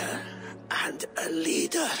warrior and a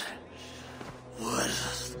leader.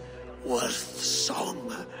 Worth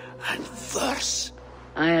song and verse.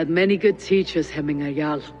 I had many good teachers, Hemminger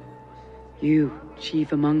Jarl. You,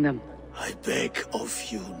 chief among them. I beg of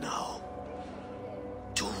you now.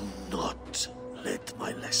 Do not let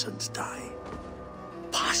my lessons die.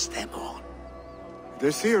 Pass them on.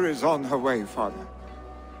 The seer is on her way, Father.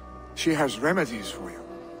 She has remedies for you.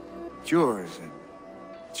 Cures and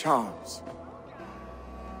charms.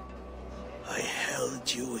 I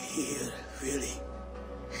held you here, really.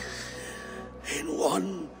 In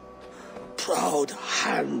one proud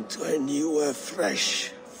hand when you were fresh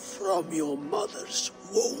from your mother's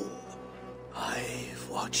womb. I've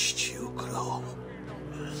watched you grow.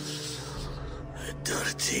 A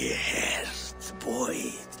dirty-haired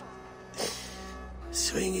boy,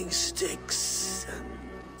 swinging sticks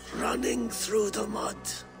and running through the mud,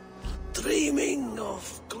 dreaming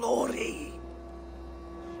of glory.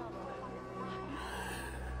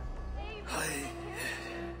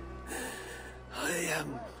 I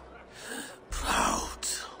am proud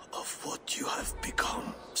of what you have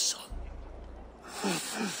become, son.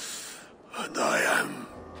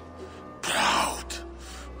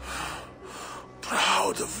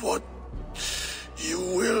 of what you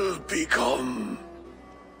will become.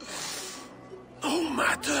 No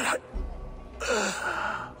matter.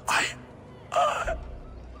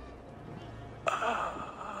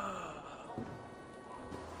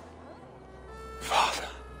 Father.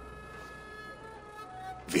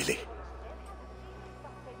 Willi.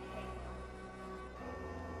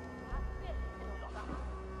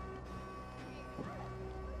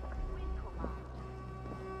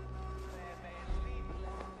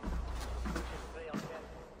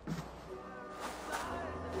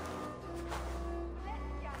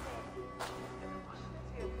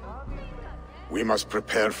 We must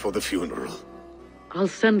prepare for the funeral. I'll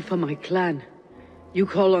send for my clan. You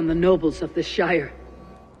call on the nobles of the Shire.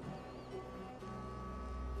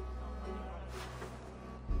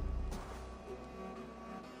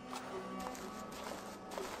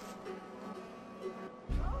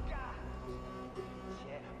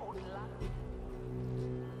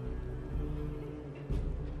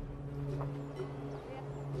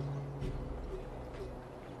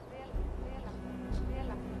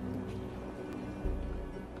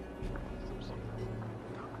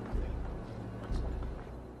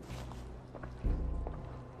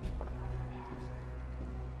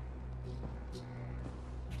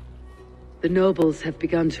 The nobles have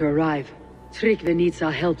begun to arrive. Tryggve needs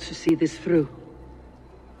our help to see this through.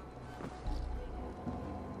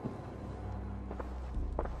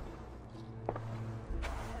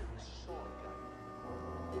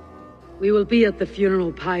 We will be at the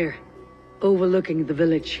funeral pyre, overlooking the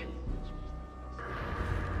village.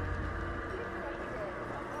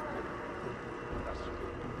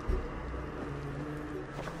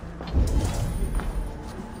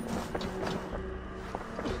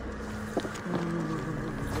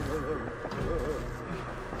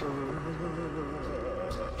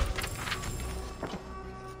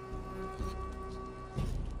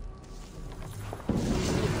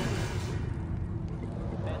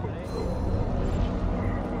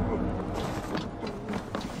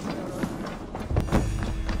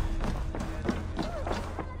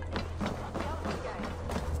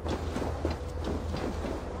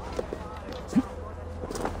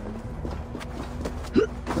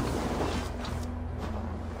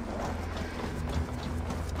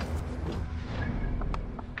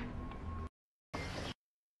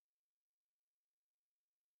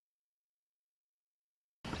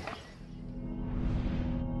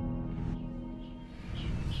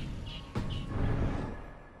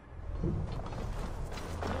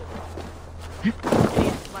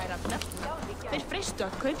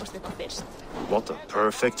 What a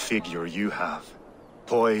perfect figure you have.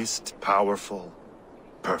 Poised, powerful,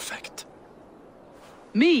 perfect.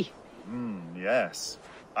 Me? Yes.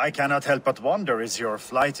 I cannot help but wonder, is your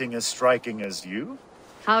flyting as striking as you?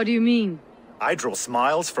 How do you mean? I draw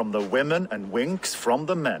smiles from the women and winks from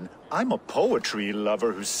the men. I'm a poetry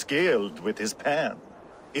lover who's skilled with his pen.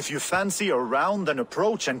 If you fancy a round, then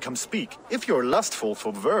approach and come speak. If you're lustful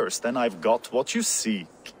for verse, then I've got what you seek.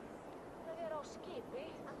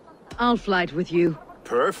 I'll flight with you.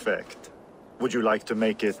 Perfect. Would you like to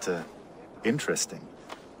make it, interesting?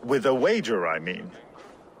 With a wager, I mean.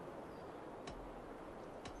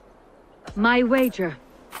 My wager.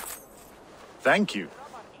 Thank you.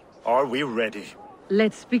 Are we ready?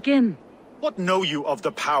 Let's begin. What know you of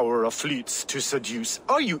the power of fleets to seduce?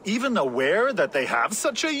 Are you even aware that they have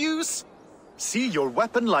such a use? See, your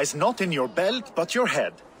weapon lies not in your belt, but your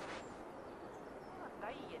head.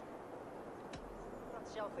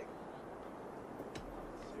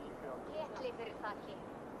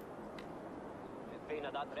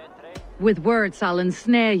 With words, I'll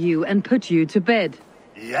ensnare you and put you to bed.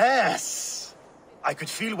 Yes! I could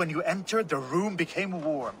feel when you entered, the room became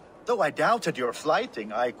warm. Though I doubted your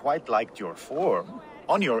flyting, I quite liked your form.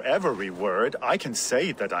 On your every word, I can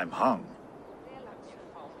say that I'm hung.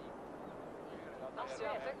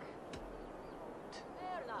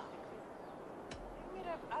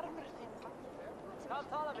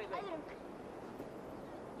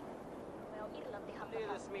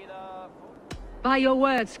 By your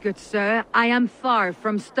words, good sir, I am far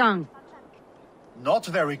from stung. Not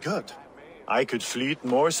very good. I could fleet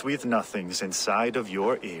more sweet nothings inside of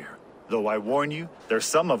your ear. Though I warn you, they're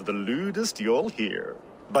some of the lewdest you'll hear.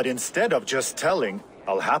 But instead of just telling,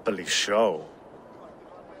 I'll happily show.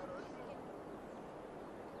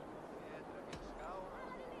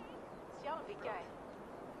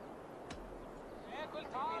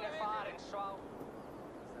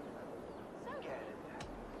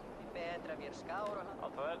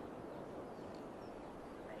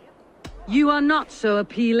 You are not so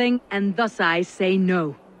appealing, and thus I say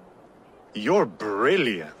no. You're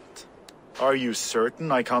brilliant. Are you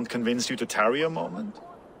certain I can't convince you to tarry a moment?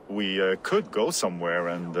 We could go somewhere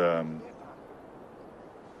and,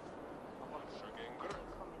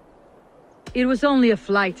 It was only a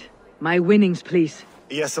flight. My winnings, please.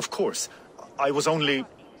 Yes, of course.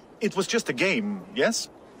 It was just a game, yes?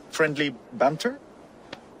 Friendly banter?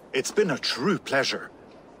 It's been a true pleasure.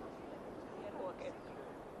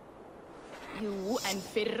 Jú, en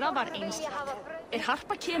fyrra var einstakt.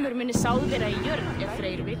 Harpa kemur muni sáð þeirra í jörn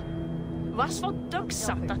Freyr vil. Var svo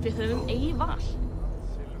dögsamt að við höfum eigi val.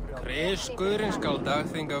 Kriskurinn skal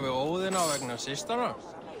dagþinga við óðina vegna systara.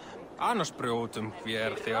 Annars brjótum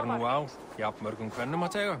við þegar nú á, jafnmörgum kvennum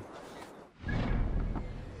að tega.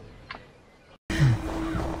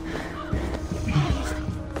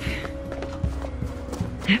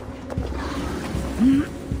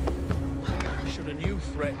 Should a new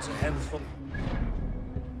threat to Hemful?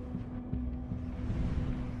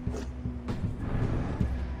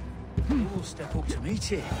 Who will step up to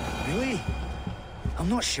meet it? Really? I'm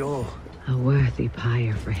not sure. A worthy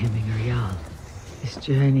pyre for Hemminger Jarl. His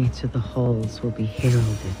journey to the halls will be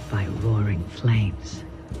heralded by roaring flames.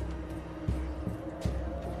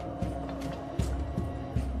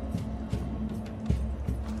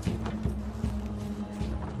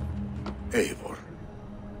 Eivor.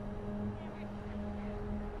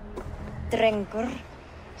 Drengur.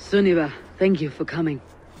 Sunniva, thank you for coming.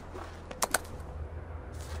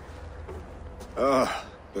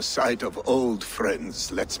 The sight of old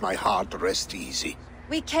friends lets my heart rest easy.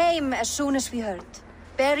 We came as soon as we heard,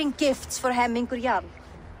 bearing gifts for Hemminger Jarl.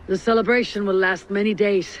 The celebration will last many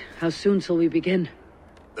days. How soon shall we begin?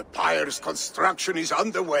 The pyre's construction is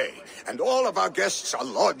underway, and all of our guests are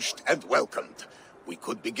lodged and welcomed. We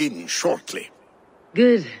could begin shortly.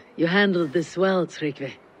 Good. You handled this well,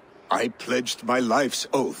 Tryggvi. I pledged my life's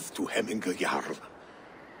oath to Hemminger Jarl.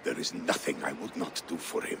 There is nothing I would not do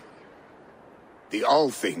for him. The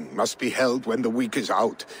Althing must be held when the week is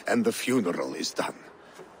out and the funeral is done.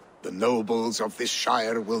 The nobles of this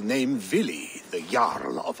shire will name Vili the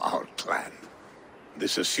Jarl of our clan.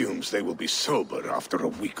 This assumes they will be sober after a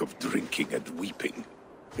week of drinking and weeping.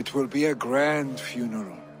 It will be a grand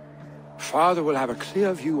funeral. Father will have a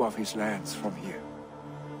clear view of his lands from here.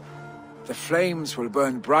 The flames will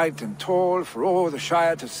burn bright and tall for all the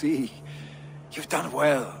Shire to see. You've done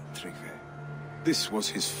well, Tryggvi. This was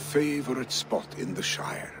his favorite spot in the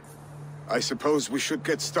Shire. I suppose we should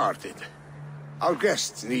get started. Our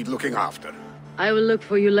guests need looking after. I will look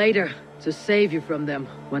for you later, to save you from them,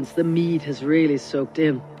 once the mead has really soaked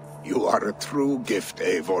in. You are a true gift,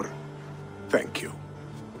 Eivor. Thank you.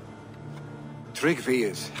 Tryggvi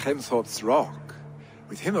is Hemthorpe's rock.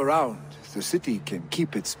 With him around, the city can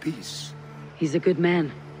keep its peace. He's a good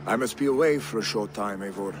man. I must be away for a short time,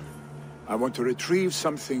 Eivor. I want to retrieve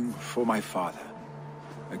something for my father.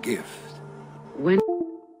 A gift. When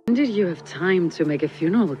did you have time to make a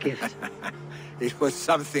funeral gift? It was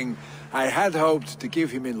something I had hoped to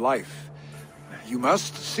give him in life. You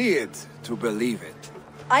must see it to believe it.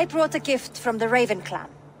 I brought a gift from the Raven clan.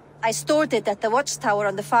 I stored it at the watchtower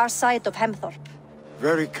on the far side of Hemthorpe.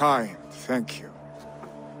 Very kind, thank you.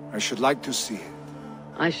 I should like to see it.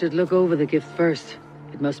 I should look over the gift first.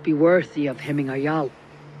 It must be worthy of Hemminger Jarl.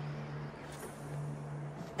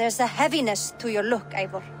 There's a heaviness to your look,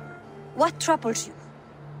 Eivor. What troubles you?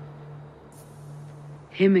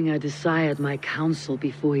 Hemminger desired my counsel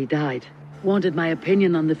before he died. Wanted my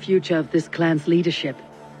opinion on the future of this clan's leadership.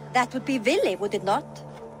 That would be Vili, would it not?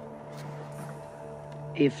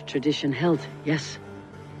 If tradition held, yes.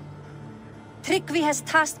 Tryggvi has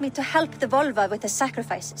tasked me to help the Volva with the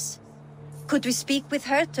sacrifices. Could we speak with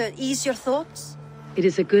her to ease your thoughts? It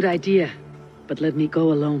is a good idea, but let me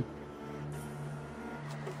go alone.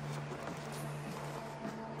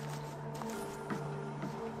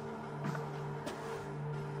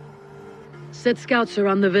 Set scouts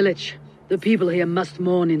around the village. The people here must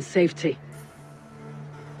mourn in safety.